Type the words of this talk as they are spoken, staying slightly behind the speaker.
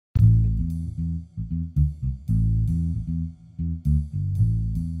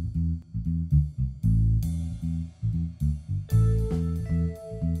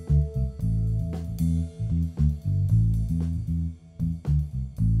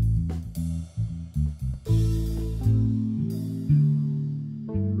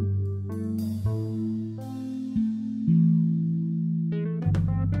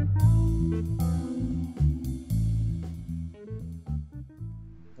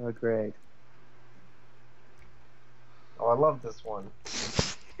Oh, great. Oh, I love this one.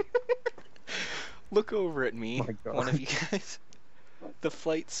 Look over at me, My God. one of you guys. The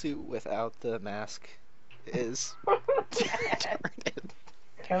flight suit without the mask is retarded.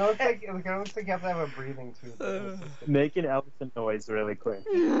 Kind of looks like you have to have a breathing tube. Make an elephant noise really quick.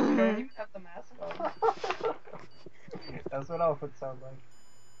 You don't even have the mask on. That's what elephants sound like.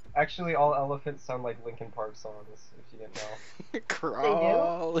 Actually, all elephants sound like Linkin Park songs, if you didn't know.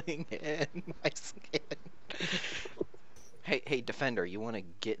 Crawling in my skin. Hey, Defender, you want to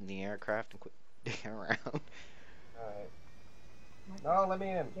get in the aircraft and quit digging around? Alright. No, let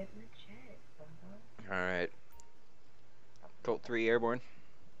me in. Get in the check, Alright. Colt 3 airborne.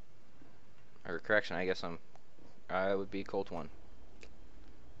 Or correction, I guess I would be Colt 1.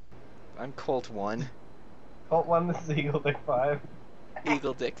 I'm Colt 1. Colt 1, this is Eagle Dick 5.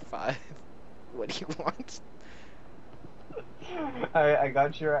 Eagle Dick 5. What do you want? I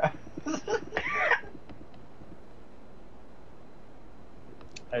got your ass.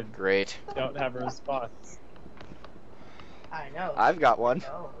 I Great. don't have a response. I know. I've got one.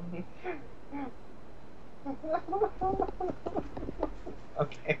 No.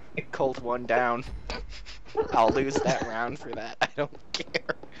 Okay. Colt 1 down. I'll lose that round for that. I don't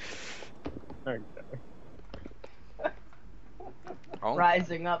care. Okay.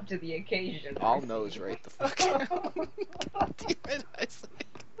 Rising up to the occasion. I'll nose right the fuck out. God damn it, Isaac.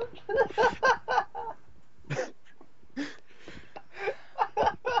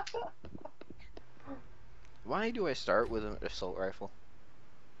 Why do I start with an assault rifle?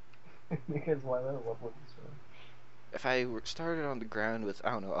 Because why not? What would this one? If I started on the ground with,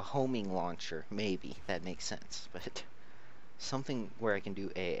 I don't know, a homing launcher, maybe that makes sense. But something where I can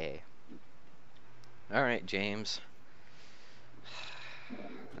do AA. Alright, James.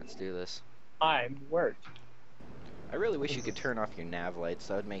 Let's do this. I'm worked. I really wish you could turn off your nav lights.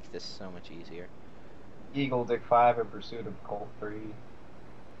 That would make this so much easier. Eagle Dick 5 in pursuit of Colt 3.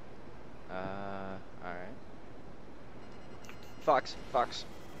 Alright. Fox.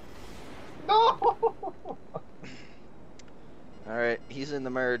 No! Alright, he's in the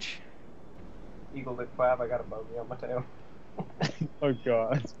merge. Eagle Dick 5, I got a bogey on my tail. Oh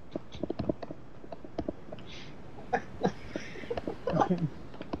God.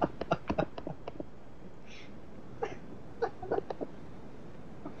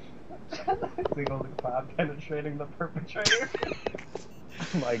 Eagle Dick 5 penetrating the perpetrator.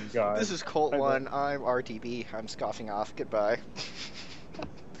 Oh my God. This is Colt 1, I'm RTB. I'm scoffing off. Goodbye.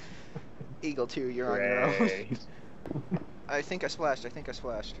 Eagle 2, you're on your own. Great. I think I splashed.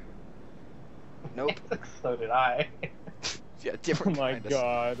 Nope. So did I. Yeah, Oh different my kind of-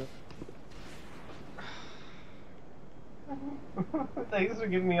 God. Thanks for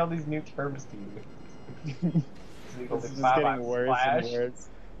giving me all these new terms to use. Eagle This Dick is 5, getting I worse splash. and worse.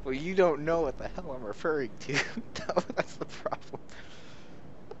 Well, you don't know what the hell I'm referring to. That's the problem.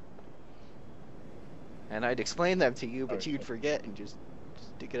 And I'd explain them to you, but Okay. you'd forget and just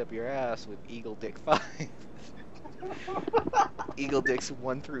stick it up your ass with Eagle Dick 5. Eagle Dicks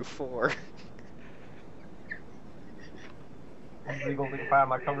 1 through 4. Eagle Dick 5,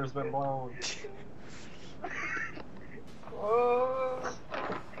 my cover's been blown. Oh.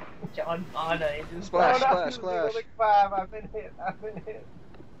 John Connor just Splash, Oh, no, splash, splash. Eagle Dick 5, I've been hit.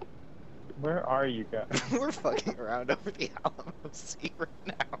 Where are you guys? We're fucking around over the Alamo Sea right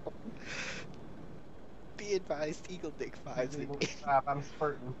now. Be advised, Eagle Dick 5's Eagle in Dick 5, I'm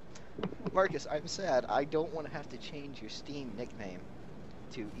spurting. Marcus, I'm sad. I don't want to have to change your Steam nickname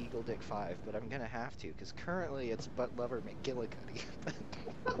to Eagle Dick 5, but I'm gonna have to, because currently it's Butt Lover McGillicuddy.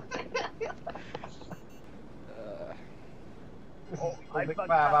 Oh, I Eagle Dick fucked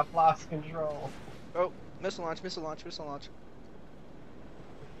 5, up. I've lost control. Oh, missile launch.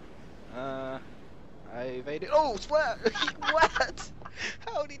 I evaded. Oh, splat! What?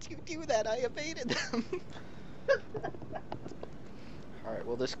 How did you do that? I evaded them. Alright,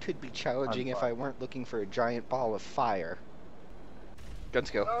 well, this could be challenging if I weren't looking for a giant ball of fire. Guns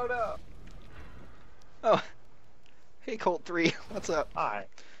go. Oh no! Oh. Hey, Colt 3. What's up? Hi.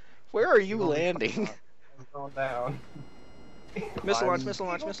 Where are you landing? It's going down. Missile launch. That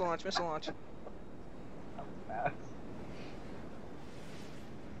was fast.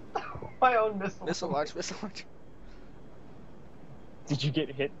 My own missile. Missile launch. Did you get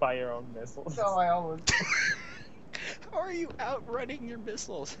hit by your own missiles? No, I almost. How are you outrunning your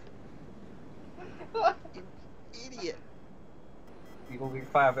missiles? You idiot. Eagle Dick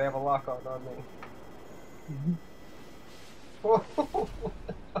 5, they have a lock on me.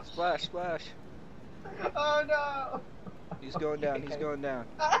 Splash. Oh no! He's going down.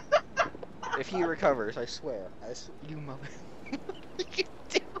 If he recovers, I swear. You mother. What are you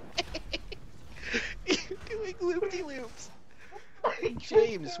doing?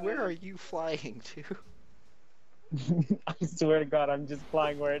 where are you flying to? I swear to God, I'm just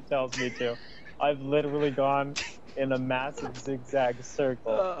flying where it tells me to. I've literally gone in a massive zigzag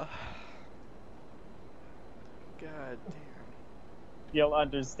circle. God damn. You'll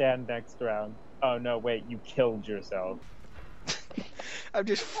understand next round. Oh no, wait, you killed yourself. I'm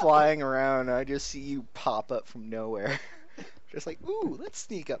just flying around and I just see you pop up from nowhere. Just like, ooh, let's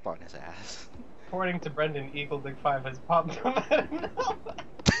sneak up on his ass. According to Brendan, Eagle Dick 5 has popped from out of nowhere.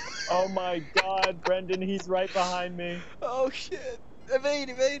 Oh my God, Brendan, he's right behind me. Oh shit. Evade,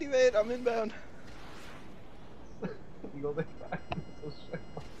 evade, evade. I'm inbound. Eagle Dick 5 is so shit.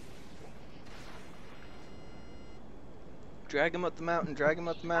 Drag him up the mountain, drag him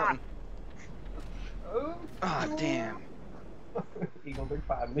up the mountain. Oh, Ah, damn. Eagle Dick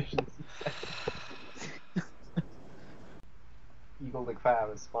 5 mission success. Eagle Dick 5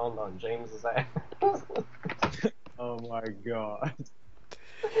 is spawned on James's ass. Oh my God.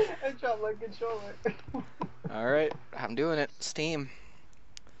 I dropped my controller. Alright, I'm doing it. Steam.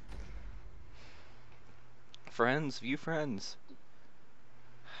 Friends, view friends.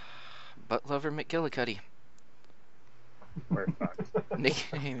 Butt lover McGillicuddy. We're fucked.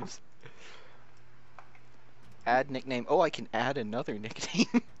 Nicknames. Add nickname. Oh, I can add another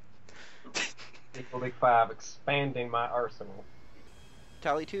nickname. Eagle Dick 5 expanding my arsenal.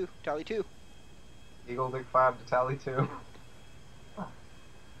 Tally 2, tally 2. Eagle Dick 5 to tally 2.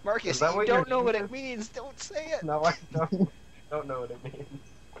 Marcus, Is that you what don't your know what name it means. Don't say it. No, I don't know what it means.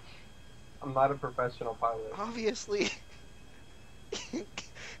 I'm not a professional pilot. Obviously.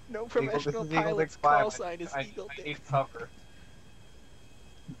 No Eagle, professional this is Eagle Dick pilot's 5. call sign is Eagle I Dick. need cover.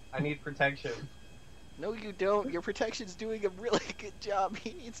 I need protection. No, you don't. Your protection's doing a really good job.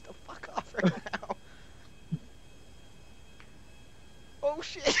 He needs to fuck off right now. Oh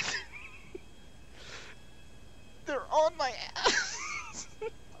shit! They're on my ass!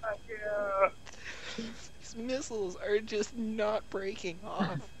 Yeah. These missiles are just not breaking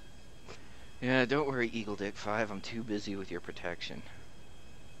off. Yeah, don't worry, Eagle Dick 5. I'm too busy with your protection.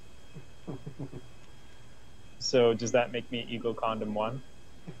 So does that make me Eagle Condom 1?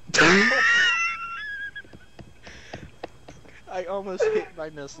 I almost hit my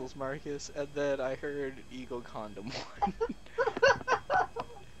missiles, Marcus, and then I heard Eagle Condom 1.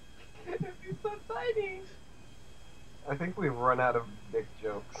 It'd be so tiny. I think we've run out of dick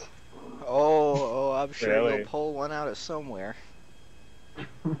jokes. Oh, I'm sure Really? you'll pull one out of somewhere.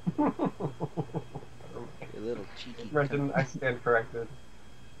 You little cheeky. Brendan, I stand corrected.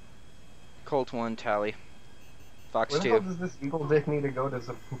 Colt 1, tally. Fox Where the 2. hell does this Eagle Dick need to go to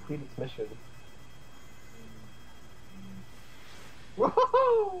complete its mission?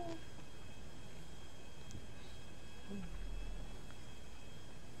 Woohoo!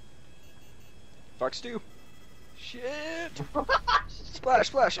 Fox 2. Shit! Splash,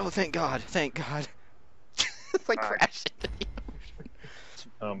 splash! Oh, thank God, thank God. It's like crashed into the ocean.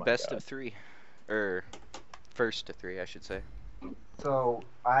 Oh my Best God. of 3. Or, first to 3, I should say. So,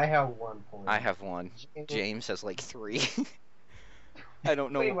 I have 1 point. I have 1. James has like 3. I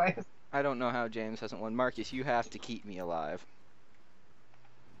don't know. Wait, why is... I don't know how James hasn't won. Marcus, you have to keep me alive.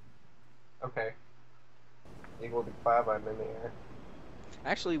 Okay. Eagle Dick 5, I'm in the air.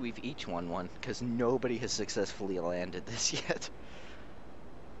 Actually, we've each won 1, because nobody has successfully landed this yet.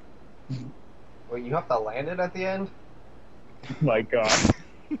 Wait, you have to land it at the end? Oh my God.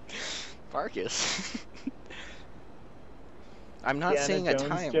 Marcus. I'm not Indiana saying a Jones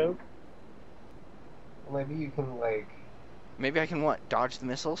time. joke? Well, maybe you can, like... Maybe I can, what, dodge the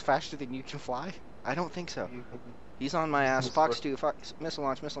missiles faster than you can fly? I don't think so. You can He's on my ass. Just Fox sort- 2, Fox, missile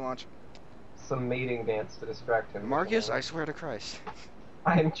launch, missile launch. some mating dance to distract him. Marcus, I swear to Christ.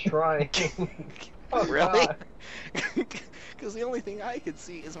 I'm trying. Oh, Really? God. Because the only thing I could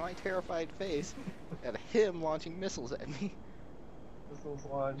see is my terrified face and him launching missiles at me. Missiles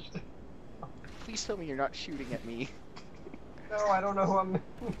launched. Please tell me you're not shooting at me. No, I don't know who I'm...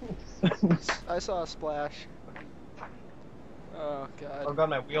 I saw a splash. Oh, God. Oh god,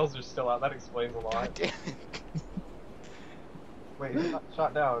 my wheels are still out. That explains a lot. God damn it. Wait,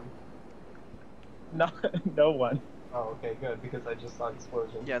 shot down. No, no one. Oh, okay, good, because I just saw an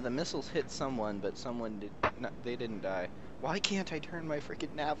explosion. Yeah, the missiles hit someone, but someone did not, they didn't die. Why can't I turn my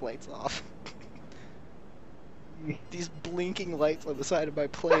freaking nav lights off? These blinking lights on the side of my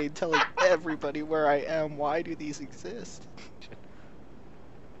plane telling everybody where I am. Why do these exist?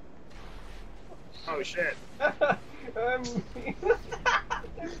 Oh shit.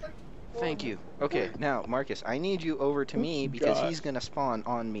 Thank you. Okay, now, Marcus, I need you over to me because God. he's gonna spawn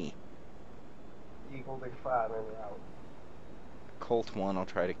on me. Eagle Dick 5 en route. Colt 1, I'll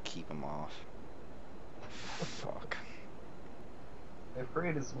try to keep him off. Fuck. They've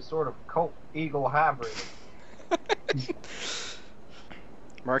created some sort of cult eagle hybrid.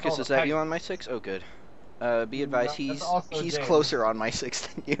 Marcus, Oh, is that you heck. on my 6? Oh, good. Be advised, That's also he's James. closer on my 6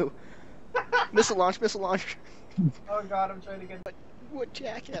 than you. Missile launch, missile launch. Oh god, I'm trying to get. What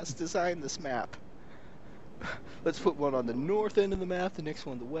jackass designed this map? Let's put one on the north end of the map, the next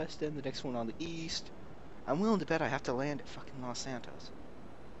one on the west end, the next one on the east. I'm willing to bet I have to land at fucking Los Santos.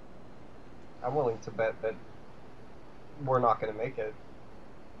 I'm willing to bet that we're not gonna make it.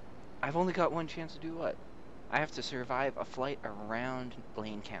 I've only got one chance to do what? I have to survive a flight around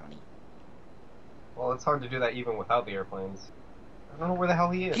Blaine County. Well, it's hard to do that even without the airplanes. I don't know where the hell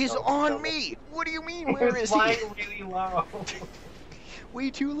he is. He's Oh, on no. me! What do you mean, where He's is flying he? really low. Way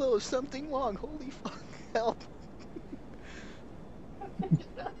too low, something wrong, holy fuck, help.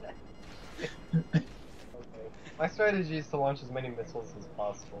 Okay. My strategy is to launch as many missiles as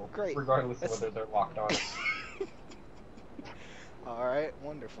possible. Great. Regardless That's- of whether they're locked on. Alright,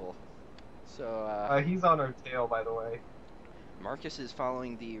 wonderful. So, He's on our tail, by the way. Marcus is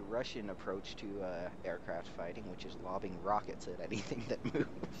following the Russian approach to aircraft fighting, which is lobbing rockets at anything that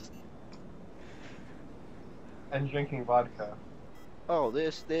moves. And drinking vodka. Oh,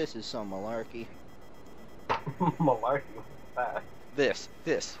 this is some malarkey. Malarkey. What's that?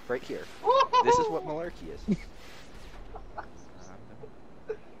 This, right here. This is what malarkey is.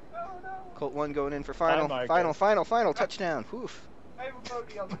 Oh no! Colt 1 going in for final, Hi, Marcus. final, touchdown, woof. I have a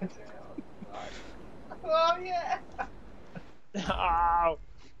bogey on my tail. Oh yeah! Ow!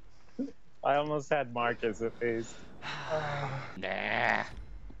 I almost had Marcus at least. Nah.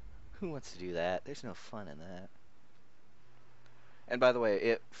 Who wants to do that? There's no fun in that. And by the way,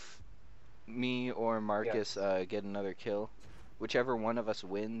 if me or Marcus get another kill, whichever one of us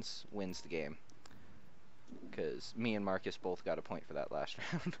wins the game. Because me and Marcus both got a point for that last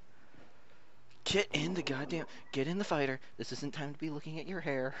round. Get in the fighter. This isn't time to be looking at your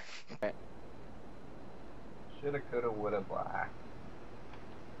hair. Right. Shoulda, coulda, woulda, blah.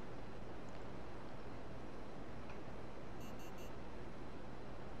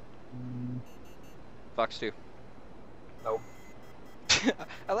 Fox 2. Nope.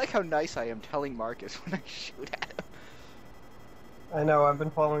 I like how nice I am telling Marcus when I shoot at him. I know, I've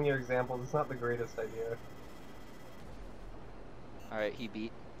been following your examples. It's not the greatest idea. Alright, he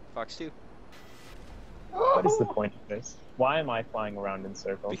beat Fox 2. What is the point of this? Why am I flying around in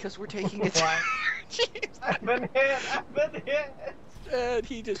circles? Because we're taking it. Why? Jeez. I've been hit! I've been hit! And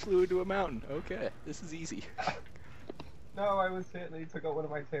he just flew into a mountain. Okay, this is easy. No, I was hit and he took out one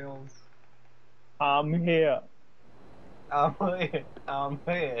of my tails. I'm here. I'm hit. I'm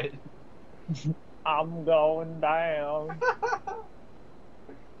hit. I'm going down.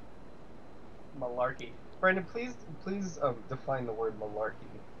 Malarkey. Brandon, please define the word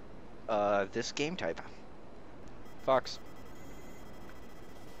malarkey. This game type. Fox.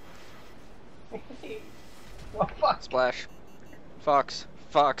 Oh fuck! Splash. Fox.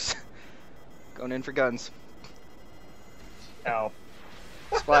 Fox. Going in for guns. Ow.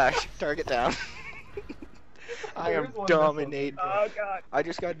 Splash. Target down. I am There's one dominating. Oh god. I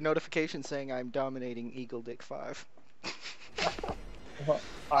just got a notification saying I'm dominating Eagle Dick 5.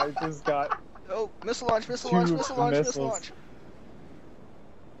 I just got Oh, missile launch, missile Two launch, missile launch, missile missiles. launch.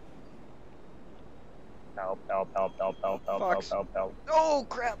 help, help, help, help, help, help, help, Fox. help, help. Oh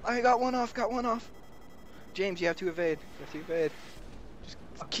crap! I got one off. James, you have to evade. Just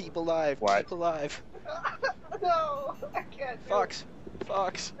keep alive. What? Keep alive. No! I can't do Fox.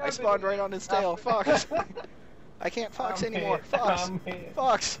 Fox. I I'm spawned in- right on his tail. Fox. I can't it. Fox I'm anymore. hit. Fox. I'm hit.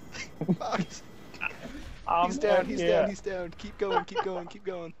 Fox. Fox. I'm He's down. here. He's down. Keep going. Keep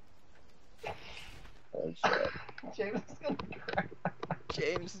going. Oh shit. James is gonna cry.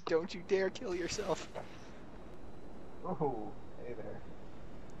 James, don't you dare kill yourself. Oh, hey there.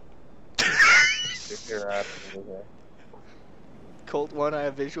 If you're out of here. Colt 1, I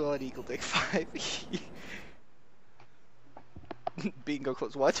have visual on Eagle Dick 5. Bingo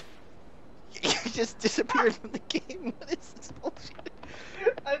close. What? You just disappeared from the game. What is this bullshit?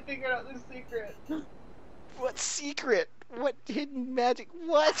 I figured out the secret. What secret? What hidden magic?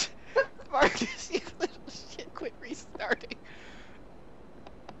 What? Marcus, you little shit, quit restarting.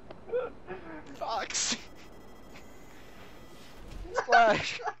 Fox.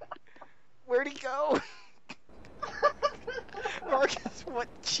 Splash. Where'd he go? Marcus, what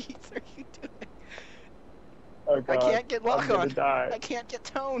cheats are you doing? Oh I god. can't get lock I'm gonna on. die. I can't get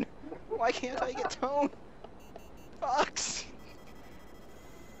tone. Why can't I get tone? Fox.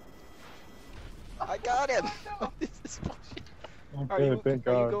 I got him. Oh, this is bullshit. Oh, Are you, good, thank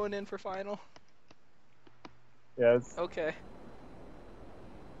are you god. going in for final? Yes.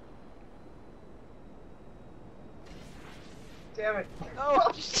 damn it.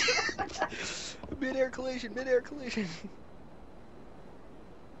 Oh, shit. Mid-air collision, mid-air collision.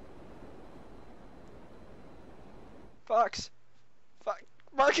 Fox. Fuck.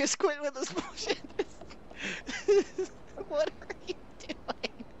 Marcus, quit with this bullshit. What are you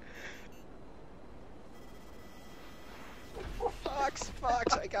doing? Fox,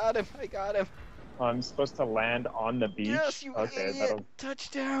 Fox, I got him, I got him. Oh, I'm supposed to land on the beach? Yes, you okay, idiot! that'll...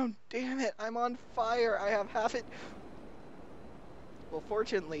 Touchdown! Damn it, I'm on fire. I have half it. Well,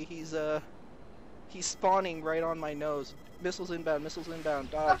 fortunately, he's spawning right on my nose. Missiles inbound,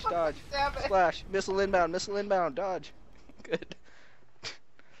 dodge, dodge. Damn it. Splash, missile inbound, dodge. Good.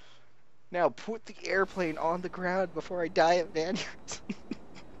 Now put the airplane on the ground before I die of aneurysm.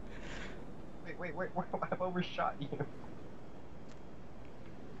 Wait, I've overshot you.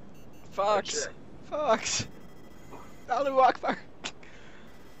 Fox! Fox! Allahu Akbar!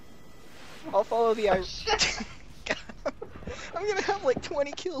 I'll follow the I'm gonna have like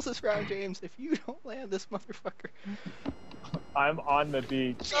 20 kills this round, James, if you don't land this motherfucker. I'm on the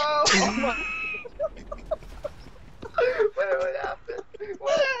beach. No! What happened?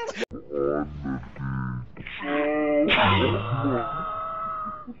 What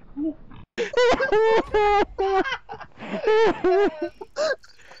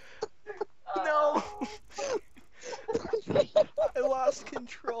No! I lost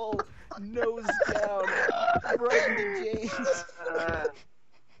control. Nose down. Right into James.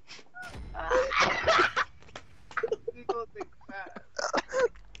 Eagle Dick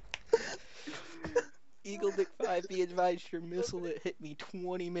 5. Eagle Dick 5, be advised your missile that hit me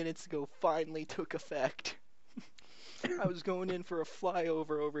 20 minutes ago finally took effect. I was going in for a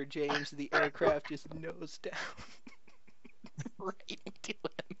flyover over James, the aircraft just nosed down. Right into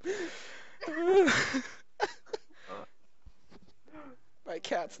him. My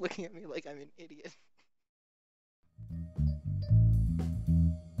cat's looking at me like I'm an idiot.